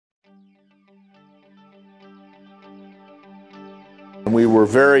we were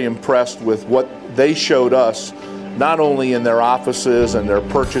very impressed with what they showed us, not only in their offices and their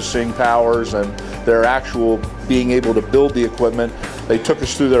purchasing powers and their actual being able to build the equipment. They took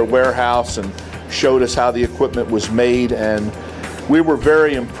us through their warehouse and showed us how the equipment was made, and we were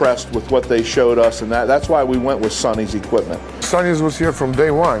very impressed with what they showed us, and that's why we went with SONNY'S equipment. SONNY'S was here from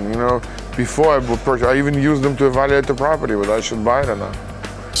day one, you know. Before I would purchase, I even used them to evaluate the property, whether I should buy it or not.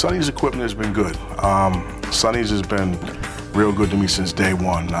 SONNY'S equipment has been good. SONNY'S has been real good to me since day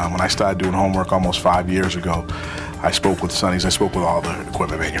one. When I started doing homework almost 5 years ago, I spoke with SONNY'S. I spoke with all the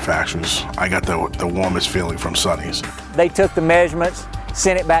equipment manufacturers. I got the warmest feeling from SONNY'S. They took the measurements,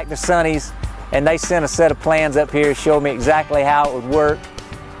 sent it back to SONNY'S, and they sent a set of plans up here to show me exactly how it would work,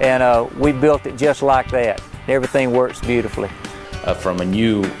 and we built it just like that. Everything works beautifully. From a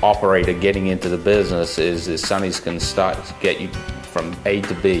new operator getting into the business is SONNY'S can start to get you from A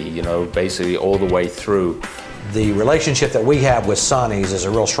to B, you know, basically all the way through. The relationship that we have with SONNY'S is a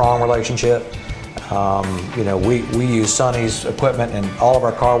real strong relationship. You know, we use SONNY'S equipment in all of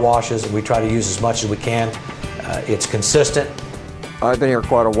our car washes, and we try to use as much as we can. It's consistent. I've been here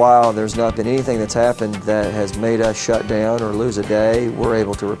quite a while. There's not been anything that's happened that has made us shut down or lose a day. We're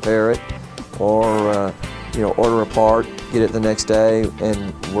able to repair it or you know, order a part, get it the next day,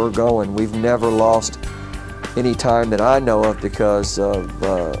 and we're going. We've never lost any time that I know of because of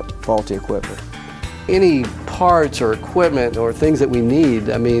faulty equipment. Any parts or equipment or things that we need,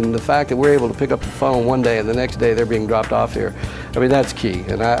 I mean, the fact that we're able to pick up the phone one day and the next day they're being dropped off here, I mean, that's key,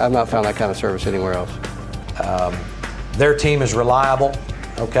 and I've not found that kind of service anywhere else. Their team is reliable,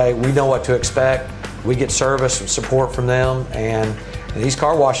 okay? We know what to expect. We get service and support from them, and these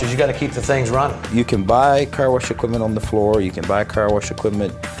car washes, you got to keep the things running. You can buy car wash equipment on the floor. You can buy car wash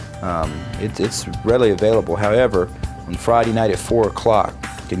equipment. It's readily available. However, on Friday night at 4 o'clock,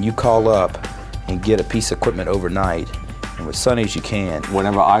 can you call up and get a piece of equipment overnight? And with SONNY'S, you can.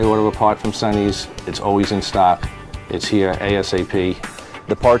 Whenever I order a part from SONNY'S, it's always in stock. It's here ASAP.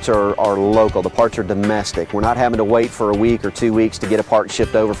 The parts are local, the parts are domestic. We're not having to wait for a week or 2 weeks to get a part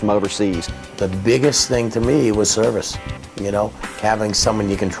shipped over from overseas. The biggest thing to me was service, you know, having someone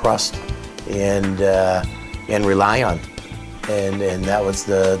you can trust and rely on. And that was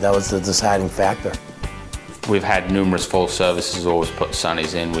the deciding factor. We've had numerous full services, always put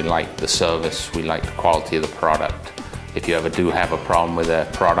SONNY'S in. We like the service, we like the quality of the product. If you ever do have a problem with a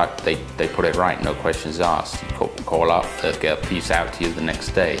product, they put it right, no questions asked. You call up, they'll get a piece out to you the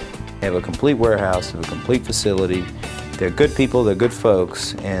next day. They have a complete warehouse, a complete facility. They're good people, they're good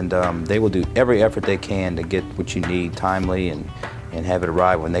folks, and they will do every effort they can to get what you need timely and have it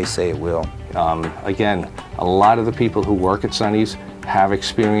arrive when they say it will. Again, a lot of the people who work at SONNY'S have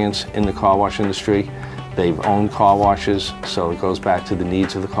experience in the car wash industry. They've owned car washes, so it goes back to the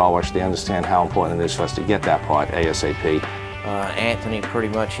needs of the car wash. They understand how important it is for us to get that part ASAP. Anthony, pretty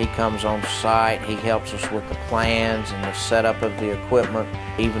much, he comes on site, he helps us with the plans and the setup of the equipment.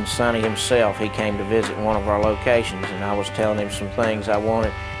 Even Sonny himself, he came to visit one of our locations, and I was telling him some things I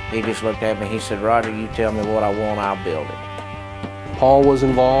wanted. He just looked at me, he said, "Roger, you tell me what I want, I'll build it." Paul was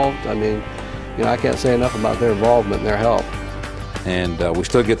involved. I mean, you know, I can't say enough about their involvement and their help. And we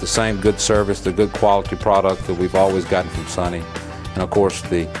still get the same good service, the good quality product that we've always gotten from Sonny, and of course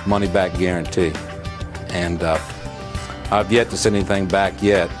the money-back guarantee. And I've yet to send anything back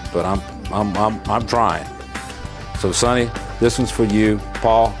yet, but I'm trying. So Sonny, this one's for you.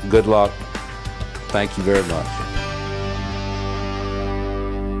 Paul, good luck. Thank you very much.